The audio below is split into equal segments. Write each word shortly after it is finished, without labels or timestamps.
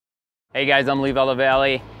Hey guys, I'm Levi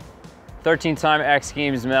LaVallee, 13-time X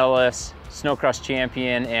Games medalist, snowcross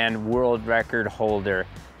champion, and world record holder.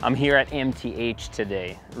 I'm here at MTH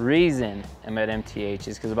today. Reason I'm at MTH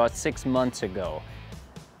is because about 6 months ago,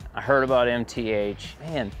 I heard about MTH.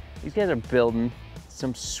 Man, these guys are building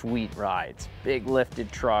some sweet rides, big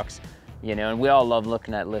lifted trucks, you know, and we all love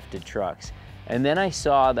looking at lifted trucks. And then I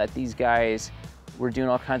saw that these guys were doing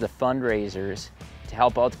all kinds of fundraisers to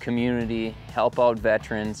help out the community, help out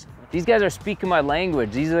veterans. These guys are speaking my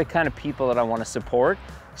language. These are the kind of people that I want to support.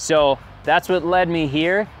 So that's what led me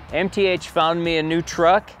here. MTH found me a new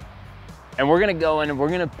truck, and we're gonna go in and we're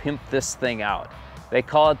gonna pimp this thing out. They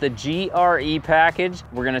call it the GRE package.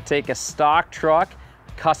 We're gonna take a stock truck,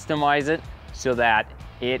 customize it so that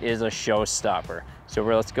it is a showstopper. So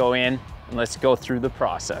let's go in and let's go through the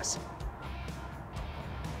process.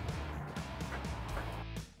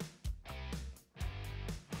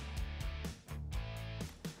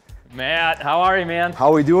 Matt, how are you, man?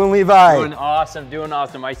 How are we doing, Levi? Doing awesome, doing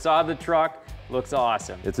awesome. I saw the truck, looks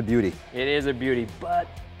awesome. It's a beauty. It is a beauty, but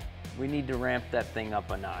we need to ramp that thing up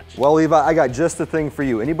a notch. Well, Levi, I got just the thing for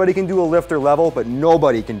you. Anybody can do a lifter level, but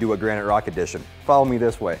nobody can do a Granite Rock Edition. Follow me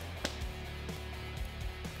this way.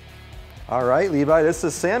 All right, Levi, this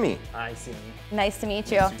is Sammy. Hi, Sammy. Nice to meet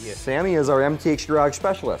you. Sammy is our MTH garage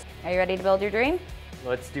specialist. Are you ready to build your dream?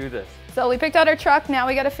 Let's do this. So we picked out our truck. Now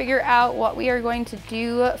we got to figure out what we are going to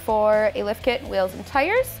do for a lift kit, wheels, and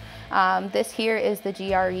tires. This here is the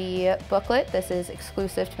GRE booklet. This is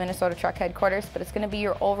exclusive to Minnesota Truck Headquarters, but it's going to be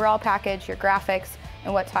your overall package, your graphics,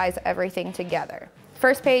 and what ties everything together.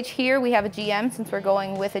 First page here, we have a GM, since we're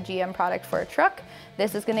going with a GM product for a truck.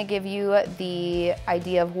 This is going to give you the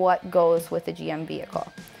idea of what goes with the GM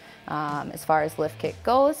vehicle. As far as lift kit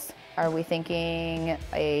goes, are we thinking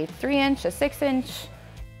a 3-inch, a 6-inch?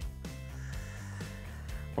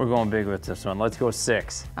 We're going big with this one. Let's go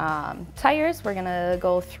 6. Tires, we're gonna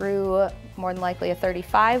go through more than likely a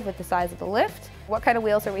 35 with the size of the lift. What kind of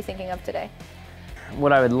wheels are we thinking of today?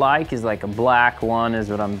 What I would like is like a black one is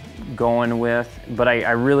what I'm going with, but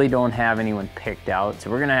I really don't have anyone picked out, so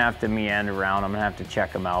we're gonna have to meander around. I'm gonna have to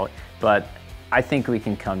check them out, but I think we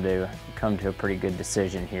can come to a pretty good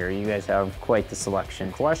decision here. You guys have quite the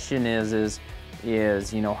selection. Question is,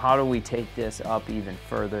 you know, how do we take this up even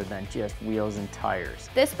further than just wheels and tires?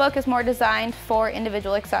 This book is more designed for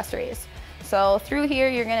individual accessories. So through here,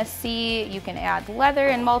 you're gonna see you can add leather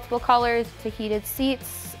in multiple colors to heated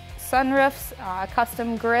seats, sunroofs,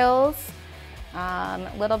 custom grills,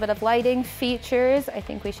 a little bit of lighting features. I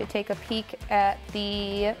think we should take a peek at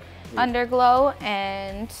the underglow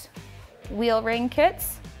and wheel ring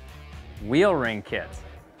kits. Wheel ring kits.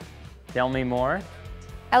 Tell me more.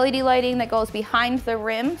 LED lighting that goes behind the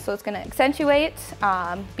rim, so it's going to accentuate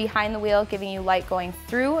behind the wheel, giving you light going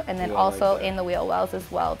through, and then also in the wheel wells as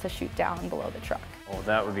well to shoot down below the truck. Oh,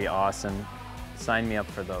 that would be awesome. Sign me up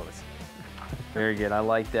for those. Very good, I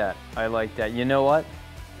like that. I like that. You know what?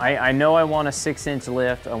 I know I want a 6-inch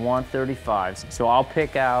lift, I want 35s, so I'll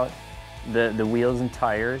pick out the wheels and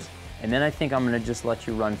tires, and then I think I'm gonna just let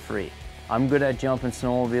you run free. I'm good at jumping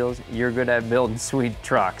snowmobiles, you're good at building sweet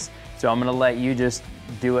trucks, so I'm gonna let you just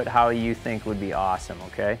do it how you think would be awesome,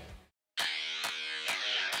 okay?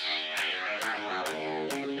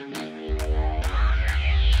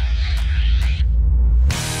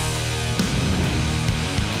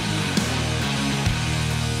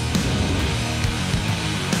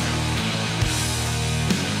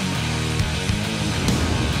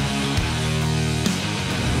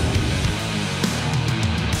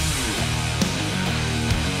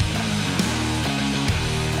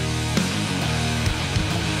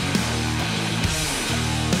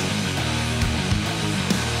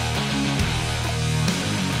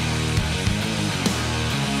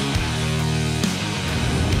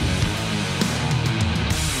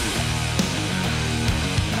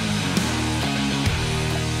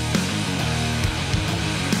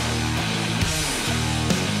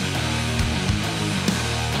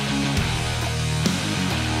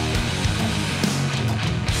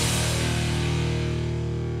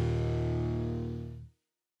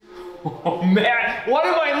 Oh man, what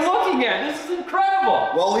am I looking at? This is incredible!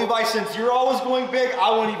 Well, Levi, since you're always going big,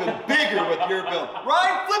 I went even bigger with your build.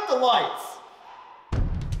 Ryan, flip the lights!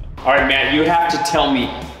 All right, Matt, you have to tell me,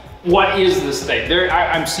 what is this thing?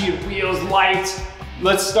 I'm seeing wheels, lights.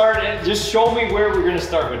 Let's start it. Just show me where we're gonna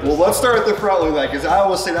start with this. Well, let's start at the front, Levi, because I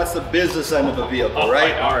always say that's the business end of a vehicle, right?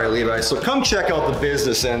 Okay. All right, Levi, so come check out the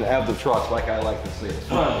business end of the truck, like I like to say. The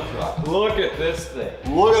front of the truck. Look at this thing.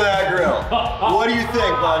 Look at that grill. What do you think,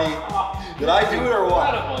 buddy? Did I do it or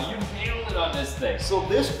what? Incredible, you nailed it on this thing? So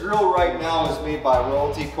this grill right now is made by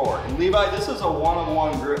Royalty Core. And Levi, this is a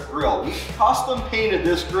one-of-one grill. We custom painted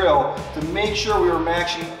this grill to make sure we were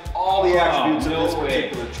matching all the attributes of this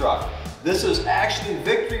particular truck. This is actually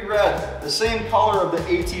Victory Red, the same color of the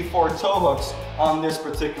AT4 tow hooks on this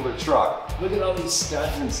particular truck. Look at all these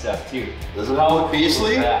studs and stuff too. Doesn't it look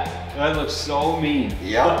beastly? That looks so mean.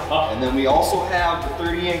 Yeah. And then we also have the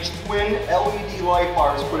 30-inch twin LED light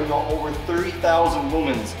bars putting out over 30,000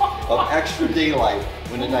 lumens of extra daylight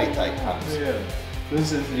when the nighttime comes. Yeah.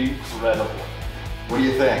 This is incredible. What do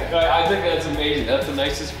you think? I think that's amazing. That's the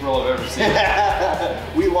nicest grill I've ever seen.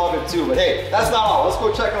 We love it too, but hey, that's not all. Let's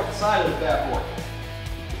go check out the side of the bad boy.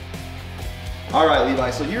 All right,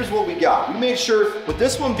 Levi, so here's what we got. We made sure, with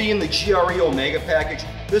this one being the GRE Omega package,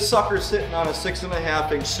 this sucker's sitting on a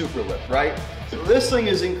 6.5-inch super lift, right? So this thing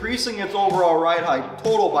is increasing its overall ride height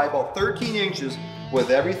total by about 13 inches with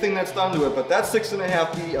everything that's done to it, but that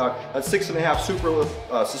 6.5 super lift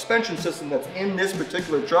suspension system that's in this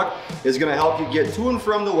particular truck is gonna help you get to and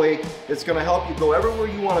from the lake. It's gonna help you go everywhere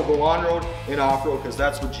you wanna go on-road and off-road, because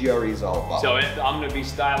that's what GRE is all about. So I'm gonna be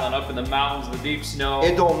styling up in the mountains, the deep snow.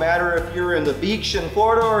 It don't matter if you're in the beach in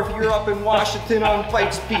Florida or if you're up in Washington on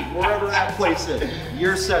Pikes Peak, wherever that place is,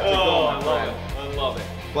 you're set to go. I love it. I love it.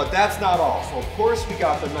 But that's not all. So of course we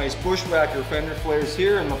got the nice Bushwacker fender flares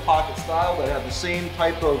here in the pocket style that have the same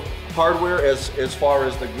type of hardware as far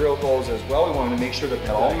as the grill goes as well. We wanted to make sure that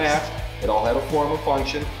that all matched. It all had a form of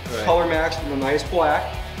function. Right. Color matched in a nice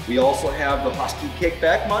black. We also have the Husky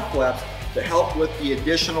kickback Mudflaps to help with the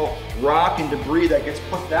additional rock and debris that gets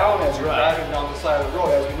put down as you're driving down the side of the road.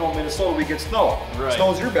 As we know, in Minnesota, we get snow. Right.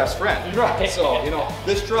 Snow's your best friend. Right. So, you know,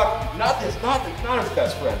 this truck, not his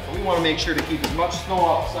best friend. So we want to make sure to keep as much snow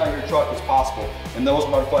off the side of your truck as possible, and those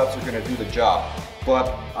Mudflaps are going to do the job.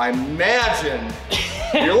 But I imagine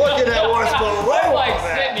you're looking at what's below. I'm like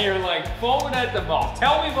sitting here like foaming at the mouth.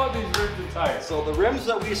 Tell me about these rims and tires. So the rims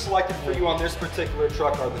that we selected for you on this particular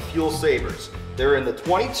truck are the Fuel Sabers. They're in the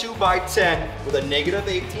 22x10 with a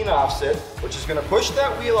 -18 offset, which is going to push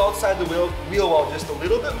that wheel outside the wheel well just a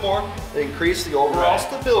little bit more to increase the overall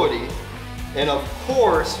stability. And of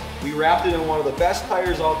course, we wrapped it in one of the best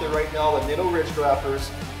tires out there right now, the Nitto Ridge Grapplers.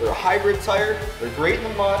 They're a hybrid tire, they're great in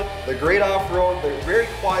the mud, they're great off-road, they're very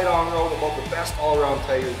quiet on-road, about the best all-around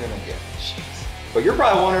tire you're gonna get. Jeez. But you're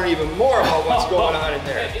probably wondering even more about what's going on in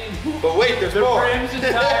there. But wait, there's more. The rims and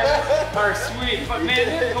tires are sweet, but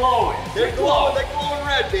man, they're glowing. They're glowing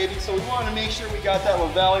red, baby. So we wanted to make sure we got that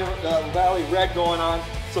LaVallee red going on.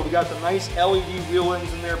 So we got the nice LED wheel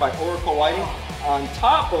ends in there by Oracle Lighting on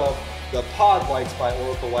top of the pod lights by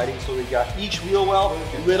Oracle Lighting. So we got each wheel well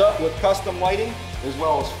lit up with custom lighting, as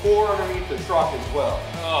well as 4 underneath the truck as well.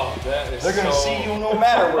 Oh, that is They're gonna see you no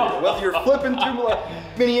matter whether you're flipping through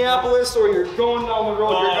Minneapolis or you're going down the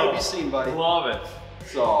road, you're gonna be seen, buddy. Love it.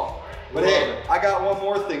 So, but hey, I got one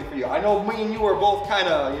more thing for you. I know me and you are both kind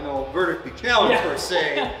of, you know, vertically challenged per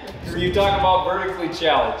se. You talk about vertically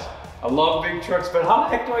challenged. I love big trucks, but how the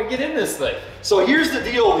heck do I get in this thing? So here's the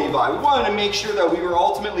deal, Levi. We wanted to make sure that we were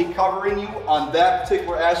ultimately covering you on that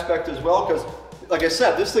particular aspect as well, because like I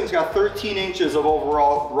said, this thing's got 13 inches of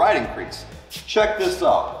overall ride increase. Check this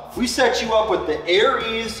out. We set you up with the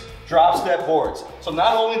Aries drop step boards. So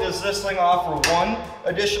not only does this thing offer one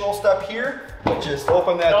additional step here, but just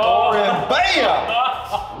open that door and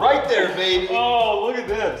bam! Right there, baby. Oh, look at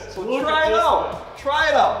this. So try it out. Try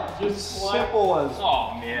it out. Just simple as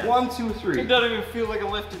 1, 2, 3. It doesn't even feel like a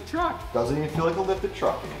lifted truck. Doesn't even feel like a lifted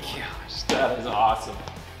truck. Gosh, that is awesome.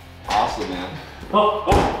 Awesome, man.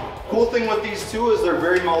 Cool thing with these two is they're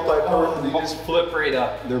very multi-purpose. They just flip right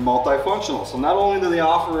up. They're multifunctional. So not only do they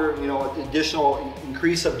offer, you know, additional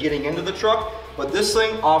increase of getting into the truck, but this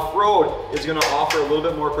thing off-road is going to offer a little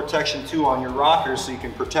bit more protection too on your rockers, so you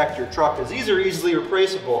can protect your truck, because these are easily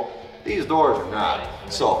replaceable. These doors are not.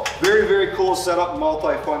 So very, very cool setup,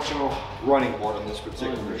 multifunctional running board on this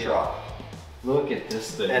particular truck. Look at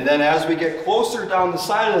this thing. And then as we get closer down the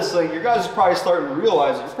side of this thing, you guys are probably starting to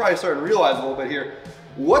realize, a little bit here,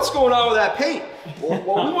 what's going on with that paint?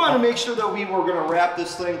 Well, we wanted to make sure that we were going to wrap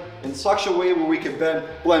this thing in such a way where we could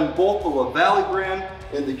blend both the LaVallee brand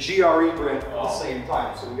and the GRE brand at the same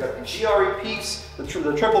time. So we got the GRE peaks, the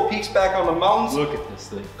triple peaks back on the mountains. Look at this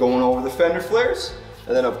thing. Going over the fender flares.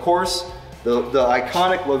 And then of course, the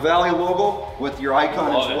iconic LaVallee logo with your icon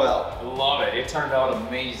as well. I love it. It turned out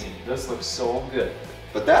amazing. This looks so good.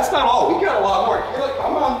 But that's not all. We got a lot more.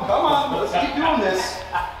 Come on, let's keep doing this.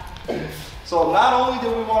 So not only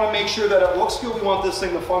do we want to make sure that it looks good, we want this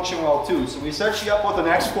thing to function well too. So we set you up with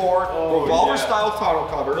an X4 revolver style tonneau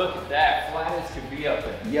cover. Look at that, flat as could be up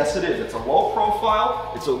there. Yes, it is. It's a low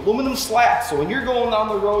profile. It's aluminum slat. So when you're going down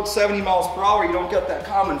the road 70 miles per hour, you don't get that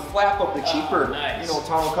common flap of the cheaper, nice. you know,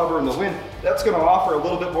 tonneau cover in the wind. That's going to offer a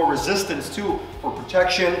little bit more resistance too for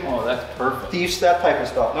protection. Oh, that's perfect. Thieves, that type of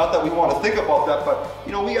stuff. Not that we want to think about that, but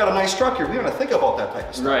you know, we got a nice truck here. We want to think about that type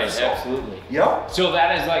of stuff. Right, so, absolutely. Yep. So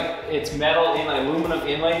that is like, it's metal in aluminum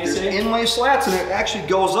inlay, you There's say? inlay slats, and it actually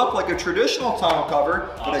goes up like a traditional tonneau cover,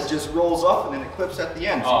 but it just rolls up and then it clips at the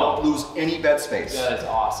end, so you don't lose any bed space. That is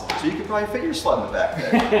awesome. So you could probably fit your sled in the back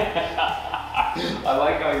there. I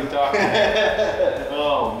like how you're talking.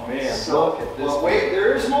 Oh man, So, look at this. well, wait,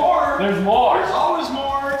 there's more. There's more. There's always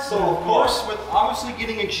more. So of course, with obviously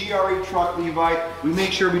getting a GRE truck, Levi, we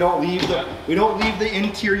make sure we don't leave the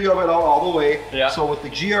interior of it all the way. Yeah. So with the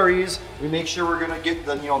GREs, we make sure we're gonna get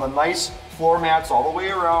the the nice floor mats all the way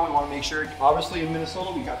around. We want to make sure, obviously in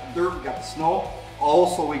Minnesota, we got the dirt, we got the snow.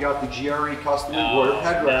 Also, we got the GRE custom embroidered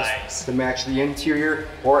headrest to match the interior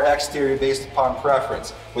or exterior based upon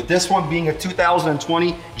preference. With this one being a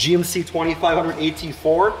 2020 GMC 2500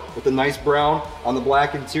 AT4 with a nice brown on the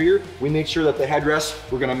black interior, we make sure that the headrests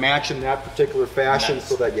we're going to match in that particular fashion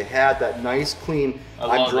so that you had that nice clean.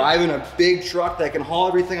 I'm driving a big truck that can haul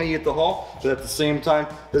everything I need to haul, but at the same time,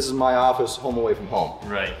 this is my office, home away from home.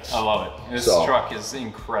 Right, I love it. This truck is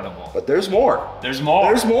incredible. But there's more. There's more.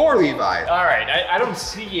 There's more, Levi. All right, I don't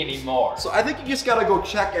see any more. So I think you just gotta go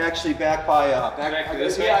check actually back by back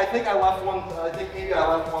this way? Yeah, I think I left one. I think maybe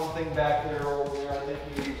I left one thing back there over there. I think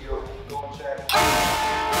maybe you go and check.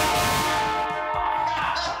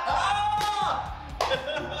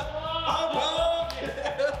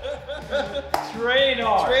 Train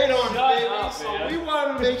on. Train on, baby. Up, so man. we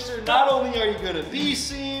wanted to make sure not only are you gonna be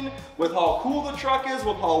seen with how cool the truck is,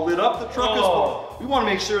 with how lit up the truck is, but we want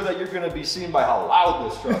to make sure that you're gonna be seen by how loud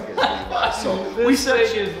this truck is, Levi. So this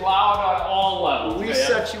thing is loud on all levels. We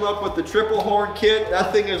set you up with the triple horn kit.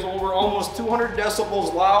 That thing is over almost 200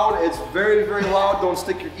 decibels loud. It's very, very loud. Don't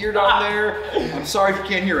stick your ear down there. I'm sorry if you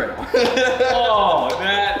can't hear it. Oh,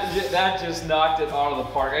 that just knocked it out of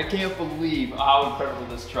the park. I can't believe how incredible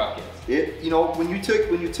this truck is. When you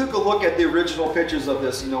took a look at the original pictures of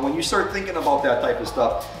this, when you start thinking about that type of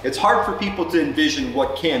stuff, it's hard for people to envision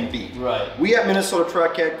what can be. Right. We at Minnesota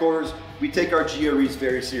Truck Headquarters, we take our GREs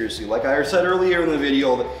very seriously. Like I said earlier in the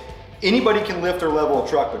video, that anybody can lift or level a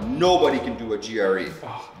truck, but nobody can do a GRE.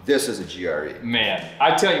 Oh. This is a GRE. Man,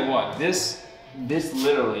 I tell you what, this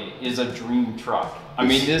literally is a dream truck. I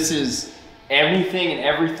mean, this is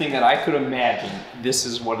everything that I could imagine. This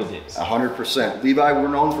is what it is. 100%. Levi, we're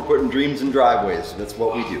known for putting dreams in driveways. That's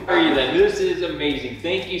what we do. This is amazing.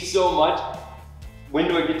 Thank you so much. When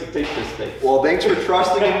do I get to take this thing? Well, thanks for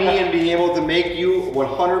trusting in me and being able to make you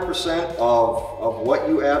 100% of what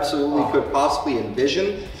you absolutely could possibly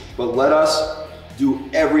envision. But let us do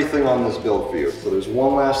everything on this build for you. So there's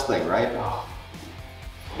one last thing, right? Oh,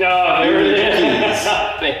 there it is.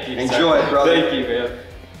 Thank you. Enjoy it, brother. Thank you, man.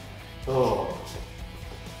 Oh.